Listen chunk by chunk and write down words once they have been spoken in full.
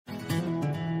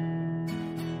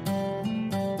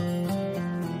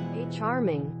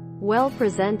charming,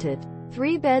 well-presented,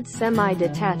 3-bed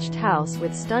semi-detached house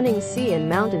with stunning sea and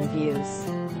mountain views.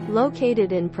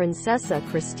 Located in Princesa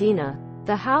Kristina,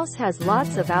 the house has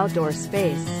lots of outdoor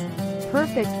space,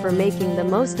 perfect for making the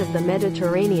most of the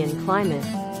Mediterranean climate.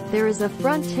 There is a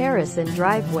front terrace and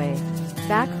driveway,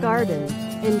 back garden,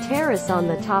 and terrace on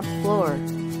the top floor.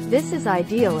 This is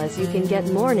ideal as you can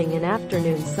get morning and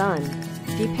afternoon sun,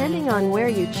 depending on where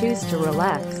you choose to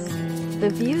relax. The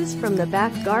views from the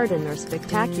back garden are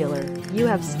spectacular. You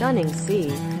have stunning sea,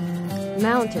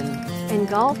 mountain, and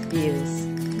golf views.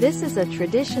 This is a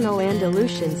traditional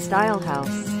Andalusian-style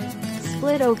house,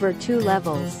 split over 2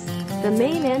 levels. The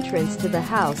main entrance to the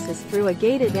house is through a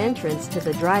gated entrance to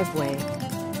the driveway.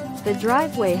 The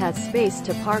driveway has space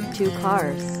to park 2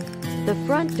 cars. The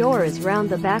front door is round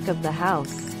the back of the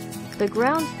house. The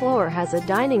ground floor has a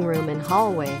dining room and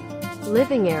hallway,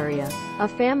 living area, a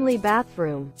family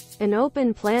bathroom, an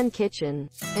open-plan kitchen,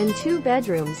 and 2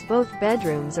 bedrooms. Both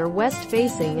bedrooms are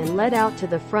west-facing and lead out to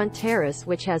the front terrace,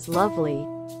 which has lovely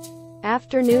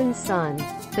afternoon sun.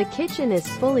 The kitchen is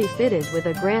fully fitted with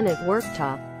a granite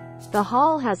worktop. The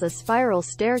hall has a spiral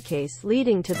staircase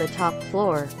leading to the top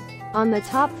floor. On the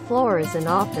top floor is an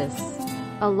office,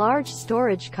 a large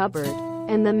storage cupboard,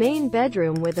 and the main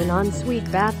bedroom with an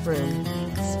ensuite bathroom,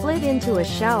 split into a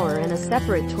shower and a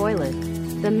separate toilet.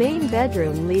 The main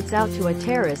bedroom leads out to a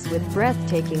terrace with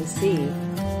breathtaking sea,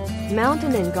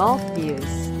 mountain and golf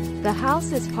views. The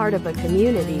house is part of a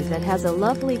community that has a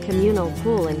lovely communal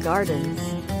pool and gardens.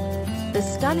 The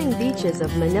stunning beaches of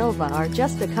Manilva are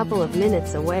just a couple of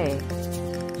minutes away.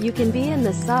 You can be in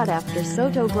the sought-after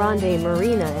Soto Grande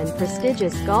Marina and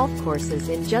prestigious golf courses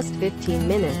in just 15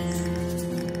 minutes.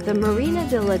 The Marina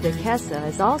de la Duquesa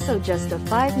is also just a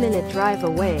 5-minute drive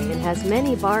away and has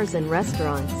many bars and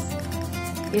restaurants.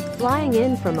 If flying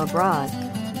in from abroad,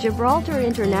 Gibraltar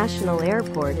International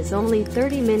Airport is only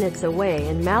 30 minutes away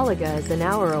and Malaga is an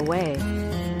hour away.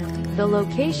 The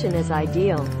location is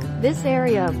ideal. This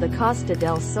area of the Costa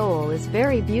del Sol is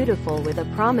very beautiful with a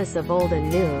promise of old and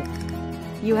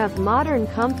new. You have modern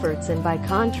comforts and by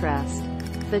contrast,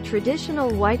 the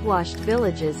traditional whitewashed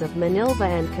villages of Manilva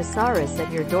and Casares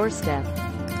at your doorstep.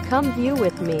 Come view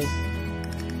with me.